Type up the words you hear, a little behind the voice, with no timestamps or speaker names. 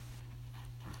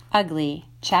Ugly,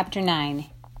 Chapter 9,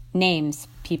 Names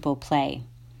People Play.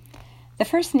 The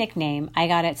first nickname I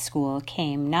got at school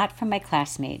came not from my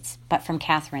classmates, but from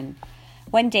Catherine.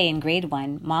 One day in grade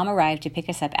 1, Mom arrived to pick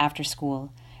us up after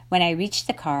school. When I reached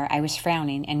the car, I was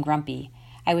frowning and grumpy.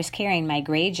 I was carrying my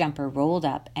gray jumper rolled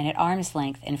up and at arm's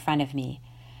length in front of me.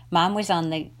 Mom was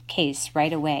on the case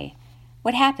right away.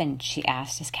 "What happened?" she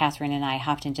asked as Catherine and I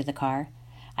hopped into the car.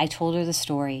 I told her the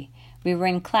story. We were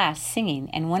in class singing,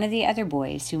 and one of the other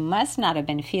boys, who must not have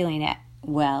been feeling at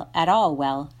all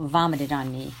well, vomited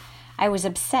on me. I was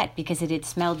upset because it had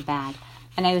smelled bad,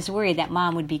 and I was worried that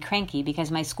Mom would be cranky because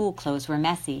my school clothes were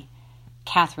messy.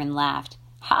 Catherine laughed.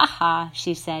 "Ha ha,"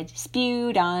 she said.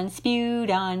 "Spewed on, spewed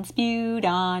on, spewed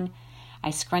on." I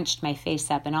scrunched my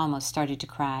face up and almost started to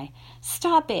cry.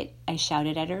 "Stop it," I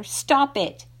shouted at her. "Stop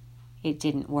it." It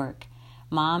didn't work.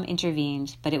 Mom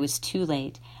intervened, but it was too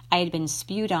late. I had been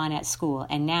spewed on at school,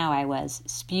 and now I was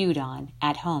spewed on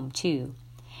at home, too.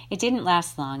 It didn't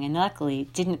last long, and luckily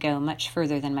didn't go much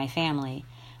further than my family.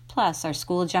 Plus, our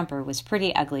school jumper was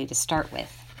pretty ugly to start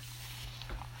with.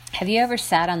 Have you ever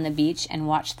sat on the beach and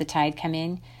watched the tide come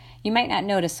in? You might not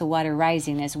notice the water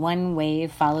rising as one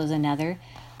wave follows another,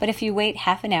 but if you wait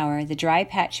half an hour, the dry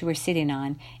patch you were sitting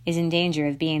on is in danger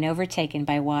of being overtaken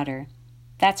by water.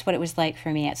 That's what it was like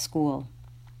for me at school.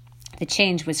 The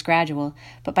change was gradual,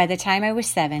 but by the time I was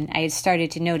 7, I had started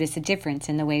to notice a difference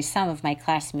in the way some of my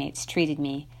classmates treated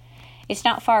me. It's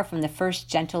not far from the first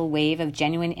gentle wave of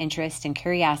genuine interest and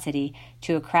curiosity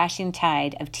to a crashing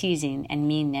tide of teasing and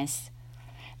meanness.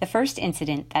 The first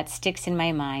incident that sticks in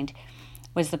my mind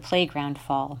was the playground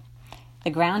fall. The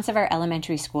grounds of our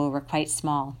elementary school were quite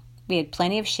small. We had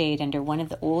plenty of shade under one of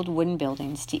the old wooden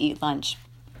buildings to eat lunch,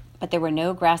 but there were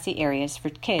no grassy areas for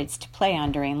kids to play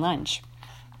on during lunch.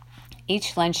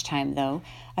 Each lunchtime, though,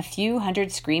 a few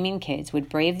hundred screaming kids would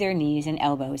brave their knees and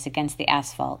elbows against the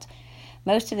asphalt.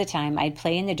 Most of the time, I'd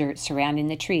play in the dirt surrounding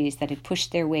the trees that had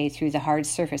pushed their way through the hard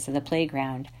surface of the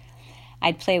playground.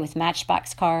 I'd play with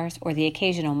matchbox cars or the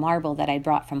occasional marble that I'd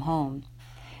brought from home.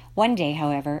 One day,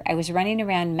 however, I was running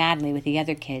around madly with the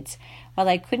other kids. While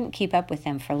I couldn't keep up with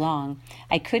them for long,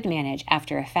 I could manage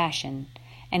after a fashion.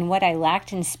 And what I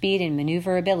lacked in speed and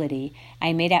maneuverability,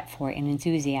 I made up for in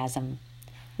enthusiasm.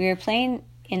 We were playing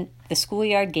in the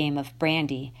schoolyard game of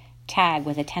brandy, tag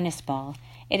with a tennis ball.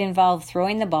 It involved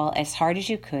throwing the ball as hard as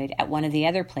you could at one of the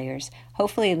other players,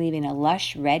 hopefully leaving a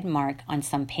lush red mark on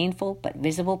some painful but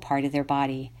visible part of their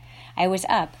body. I was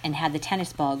up and had the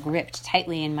tennis ball gripped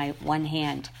tightly in my one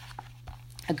hand.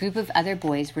 A group of other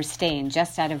boys were staying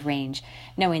just out of range,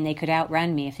 knowing they could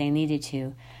outrun me if they needed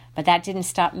to, but that didn't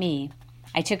stop me.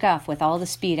 I took off with all the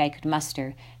speed I could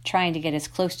muster, trying to get as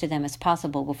close to them as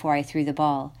possible before I threw the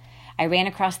ball. I ran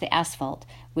across the asphalt,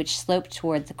 which sloped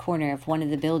toward the corner of one of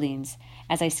the buildings.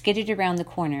 As I skidded around the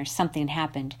corner, something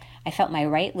happened. I felt my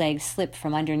right leg slip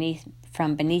from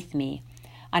beneath me.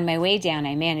 On my way down,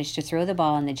 I managed to throw the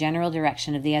ball in the general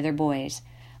direction of the other boys.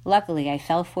 Luckily, I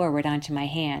fell forward onto my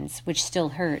hands, which still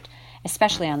hurt,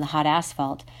 especially on the hot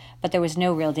asphalt, but there was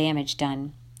no real damage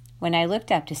done. When I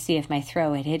looked up to see if my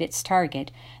throw had hit its target,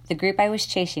 the group I was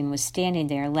chasing was standing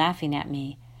there laughing at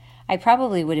me. I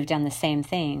probably would have done the same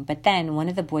thing, but then one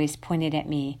of the boys pointed at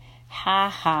me. "Ha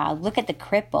ha, look at the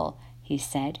cripple," he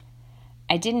said.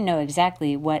 I didn't know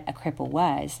exactly what a cripple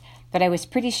was, but I was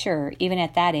pretty sure, even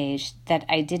at that age, that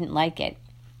I didn't like it.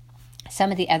 Some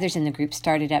of the others in the group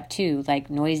started up too, like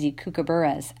noisy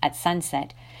kookaburras at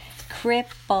sunset.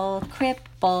 "Cripple,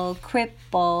 cripple,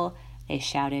 cripple," they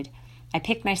shouted. I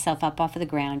picked myself up off of the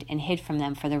ground and hid from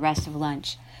them for the rest of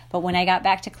lunch. But when I got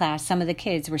back to class, some of the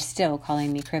kids were still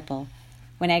calling me cripple.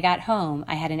 When I got home,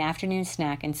 I had an afternoon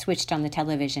snack and switched on the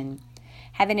television.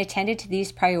 Having attended to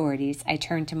these priorities, I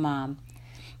turned to Mom.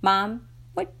 "Mom,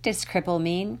 what does cripple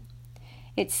mean?"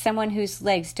 "It's someone whose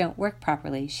legs don't work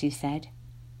properly," she said.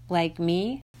 "Like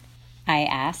me?" I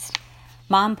asked.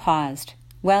 Mom paused.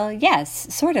 "Well,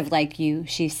 yes, sort of like you,"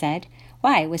 she said.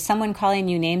 "Why, was someone calling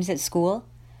you names at school?"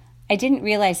 I didn't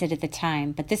realize it at the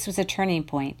time, but this was a turning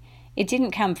point. It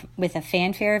didn't come with a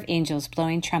fanfare of angels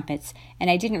blowing trumpets, and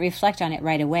I didn't reflect on it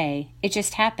right away. It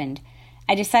just happened.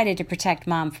 I decided to protect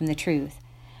Mom from the truth.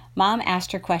 Mom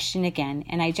asked her question again,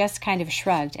 and I just kind of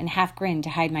shrugged and half grinned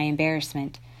to hide my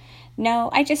embarrassment. "No,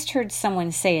 I just heard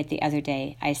someone say it the other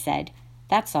day," I said.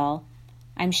 "That's all."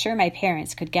 I'm sure my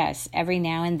parents could guess every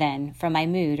now and then from my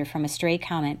mood or from a stray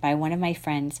comment by one of my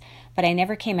friends, but I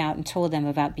never came out and told them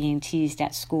about being teased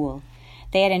at school.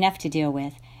 They had enough to deal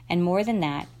with, and more than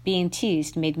that, being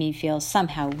teased made me feel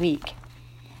somehow weak.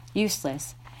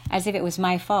 Useless, as if it was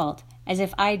my fault, as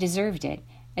if I deserved it,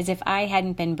 as if I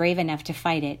hadn't been brave enough to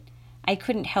fight it. I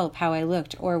couldn't help how I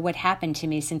looked or what happened to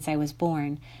me since I was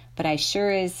born, but I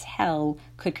sure as hell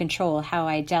could control how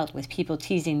I dealt with people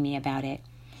teasing me about it.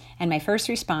 And my first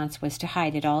response was to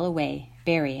hide it all away,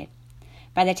 bury it.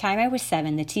 By the time I was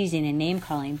 7, the teasing and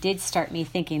name-calling did start me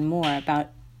thinking more about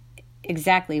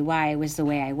exactly why I was the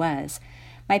way I was.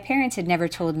 My parents had never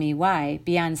told me why,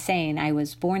 beyond saying I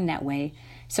was born that way,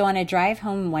 so on a drive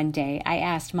home one day, I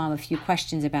asked Mom a few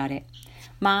questions about it.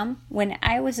 "Mom, when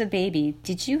I was a baby,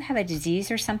 did you have a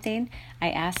disease or something?"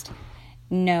 I asked.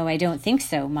 "No, I don't think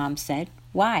so," Mom said.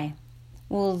 "Why?"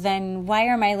 "Well, then why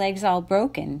are my legs all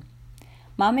broken?"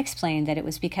 Mom explained that it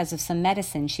was because of some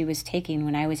medicine she was taking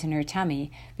when I was in her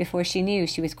tummy before she knew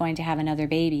she was going to have another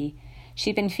baby.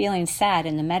 She'd been feeling sad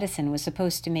and the medicine was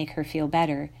supposed to make her feel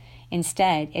better.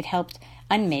 Instead, it helped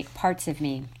unmake parts of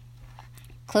me.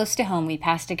 Close to home, we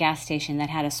passed a gas station that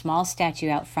had a small statue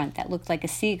out front that looked like a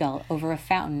seagull over a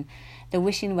fountain, the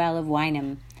Wishing Well of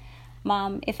Wynham.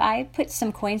 "Mom, if I put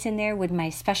some coins in there, would my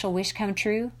special wish come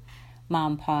true?"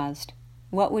 Mom paused.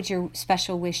 "What would your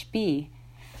special wish be?"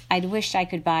 "I'd wish I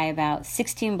could buy about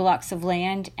 16 blocks of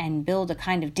land and build a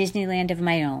kind of Disneyland of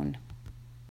my own."